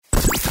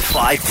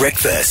5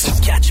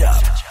 Breakfast. Catch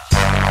up.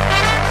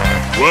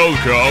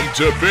 Welcome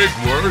to Big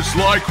Words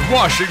Like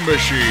Washing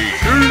Machine.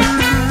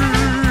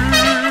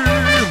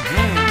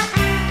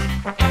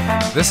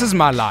 This is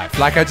my life.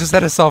 Like, I just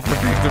had a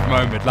self-reflective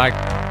moment. Like,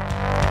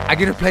 I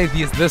get to play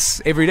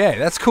this every day.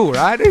 That's cool,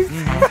 right?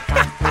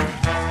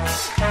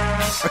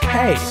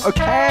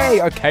 Okay.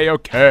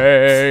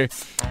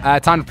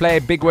 Time to play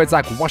Big Words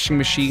Like Washing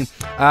Machine.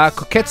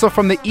 Koketso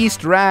from the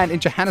East Rand in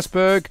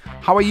Johannesburg.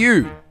 How are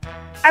you?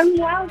 I'm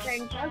well,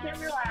 thanks. How's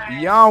everyone?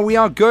 Yeah, we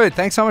are good.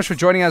 Thanks so much for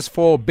joining us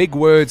for Big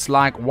Words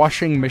Like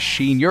Washing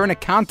Machine. You're an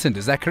accountant,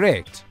 is that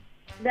correct?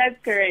 That's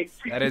correct.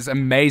 That is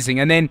amazing.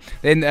 And then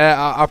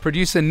our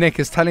producer Nick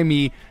is telling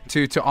me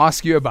to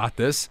ask you about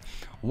this.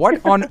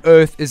 What on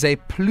earth is a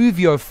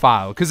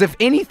pluviophile? Because if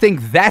anything,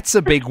 that's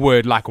a big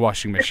word like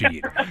washing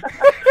machine.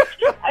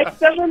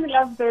 Someone who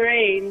loves the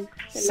rain.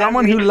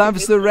 Someone who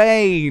loves the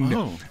rain.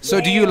 Oh. So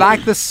do you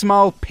like the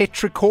smell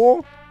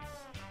petrichor?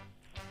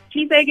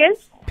 Please say again?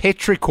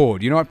 Petrichor.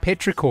 Do you know what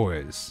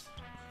petrichor is?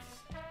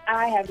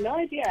 I have no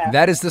idea.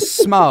 That is the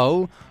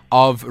smell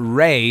of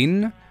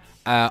rain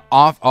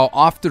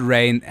after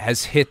rain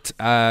has hit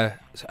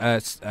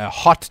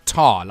hot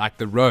tar, like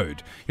the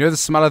road. You know the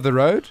smell of the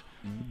road?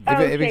 No,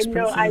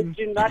 I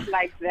do not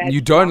like that.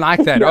 You don't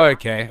like that? Oh,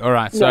 okay. All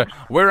right. So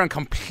we're on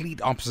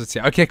complete opposites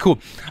here. Okay, cool.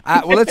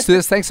 Well, let's do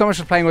this. Thanks so much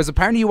for playing.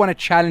 Apparently you want to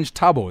challenge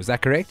Thabo. Is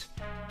that correct?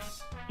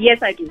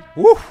 Yes, I do.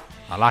 Woo!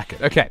 I like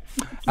it. Okay.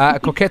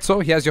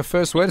 Koketso, here's your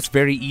first word. It's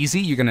very easy.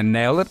 You're going to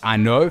nail it. I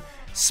know.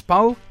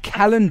 Spell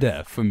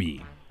calendar for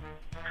me.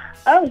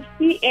 Oh,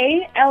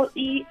 CALENDAR.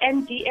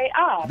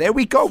 There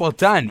we go. Well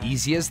done.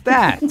 Easy as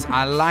that.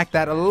 I like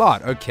that a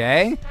lot.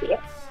 Okay.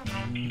 Yep.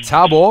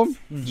 Thabo,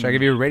 should I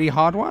give you a really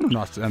hard one or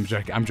not? I'm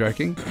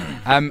joking.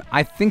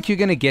 I think you're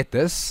going to get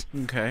this.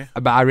 Okay.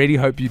 But I really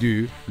hope you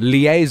do.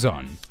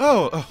 Liaison.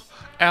 Oh,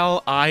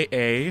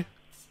 LIA.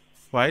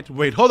 Right?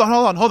 Wait, hold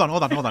on.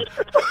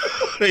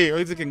 Hey,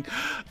 wait a second.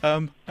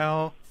 LIA.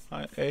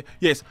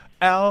 Yes,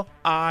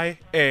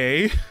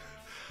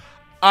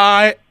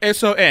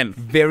 LIAISON.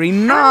 Very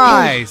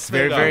nice.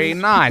 Very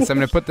nice. I'm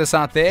going to put this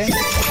out there.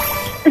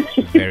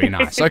 Very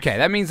nice. Okay,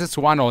 that means it's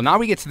 1-1. Now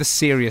we get to the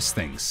serious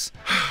things.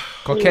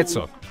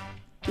 Koketso.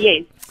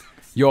 Yes.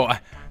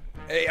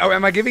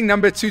 Am I giving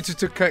number 2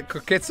 to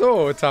Koketso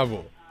or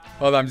Thabo?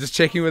 Hold on, I'm just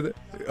checking with it.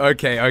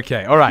 Okay.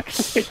 All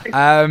right.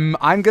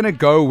 I'm going to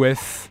go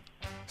with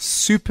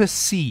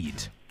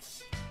supersede.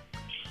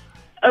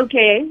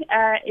 Okay.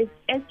 It's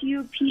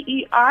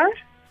SUPER.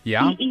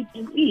 Yeah.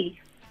 CEDE.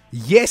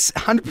 Yes,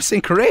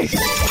 100% correct.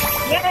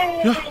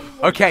 Yay!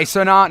 Okay,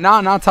 so now,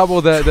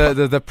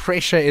 Thabo, the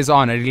pressure is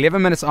on at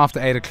 11 minutes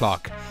after 8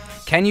 o'clock.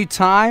 Can you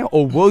tie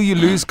or will you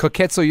lose?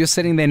 Koketso, you're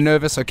sitting there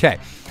nervous. Okay.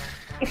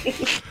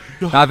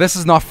 Now, this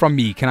is not from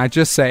me. Can I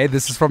just say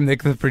this is from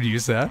Nick, the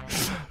producer?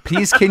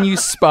 Please, can you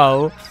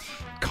spell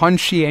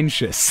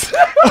conscientious?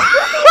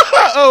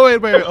 Oh,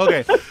 wait.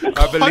 Okay.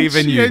 I believe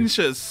in you.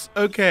 Conscientious.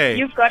 Okay.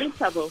 You've got it,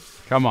 Thabo.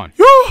 Come on.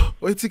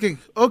 Wait a second.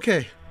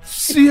 Okay.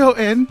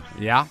 CON.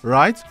 Yeah.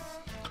 Right?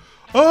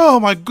 Oh,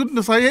 my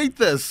goodness. I hate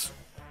this.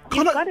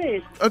 You've got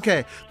it.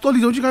 Okay.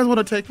 Dolly, don't you guys want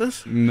to take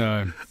this?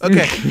 No.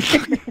 Okay.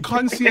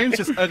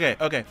 Conscientious. Okay.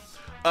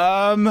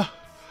 CON.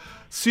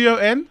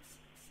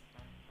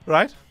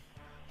 Right?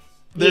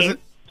 There's Yes. an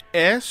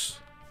S.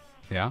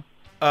 Yeah.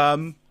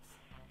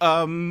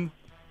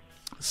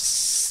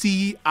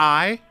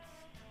 CINT.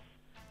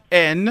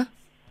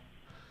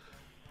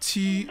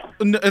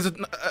 No, is it?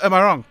 Am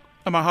I wrong?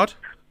 Am I hot?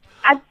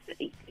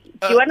 Do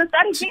you want to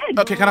start again?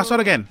 Okay, can I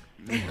start again?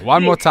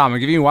 One more time. I'll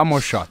give you one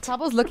more shot.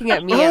 Thabo's looking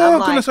at me and Oh, I'm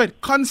like, goodness,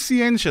 wait.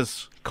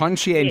 Conscientious.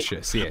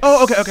 Conscientious, yes.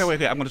 Oh, okay,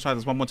 wait. I'm going to try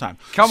this one more time.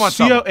 Come on,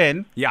 Thabo.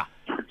 CON. Yeah.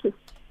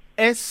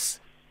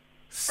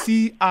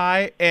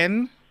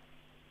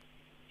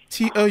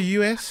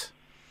 SCINTOUS.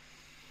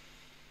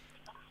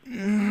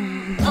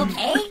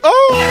 okay.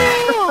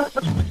 Oh!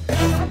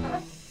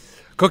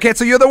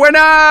 Koketso, you're the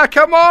winner!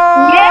 Come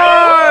on!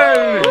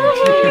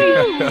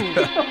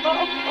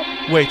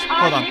 Wait,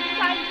 hold on.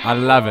 I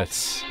love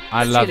it.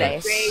 I love Too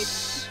it.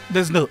 late.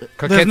 There's no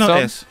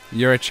Koketso, S.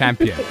 you're a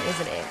champion.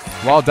 Isn't it?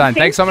 Well done.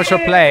 Thanks so much for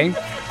playing.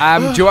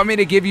 Do you want me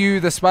to give you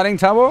the spelling,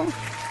 Thabo?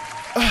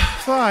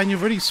 Fine, you've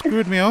already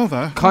screwed me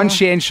over.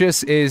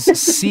 Conscientious is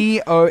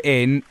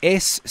CONSCIENTIOUS.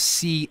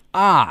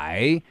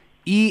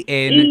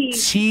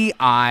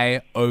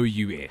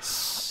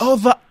 Oh,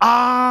 the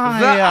I.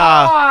 The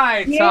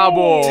I,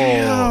 Thabo.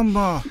 Damn.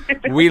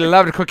 We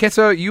loved it.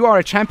 Koketso, you are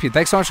a champion.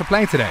 Thanks so much for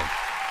playing today.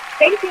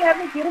 Thank you. Have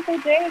a beautiful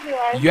day,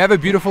 everyone. You have a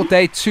beautiful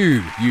day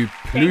too. You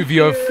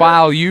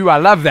pluviophile, you. I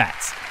love that.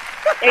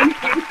 Thank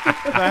you.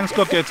 Thanks,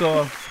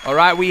 Koketso. All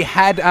right, we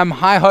had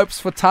high hopes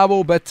for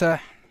Thabo, but got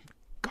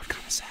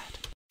kind of sad.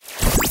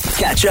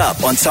 Catch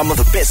up on some of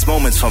the best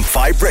moments from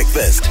 5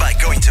 Breakfast by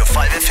going to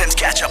 5FM's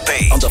catch-up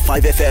page on the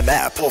 5FM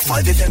app or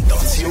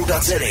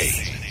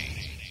 5FM.co.za.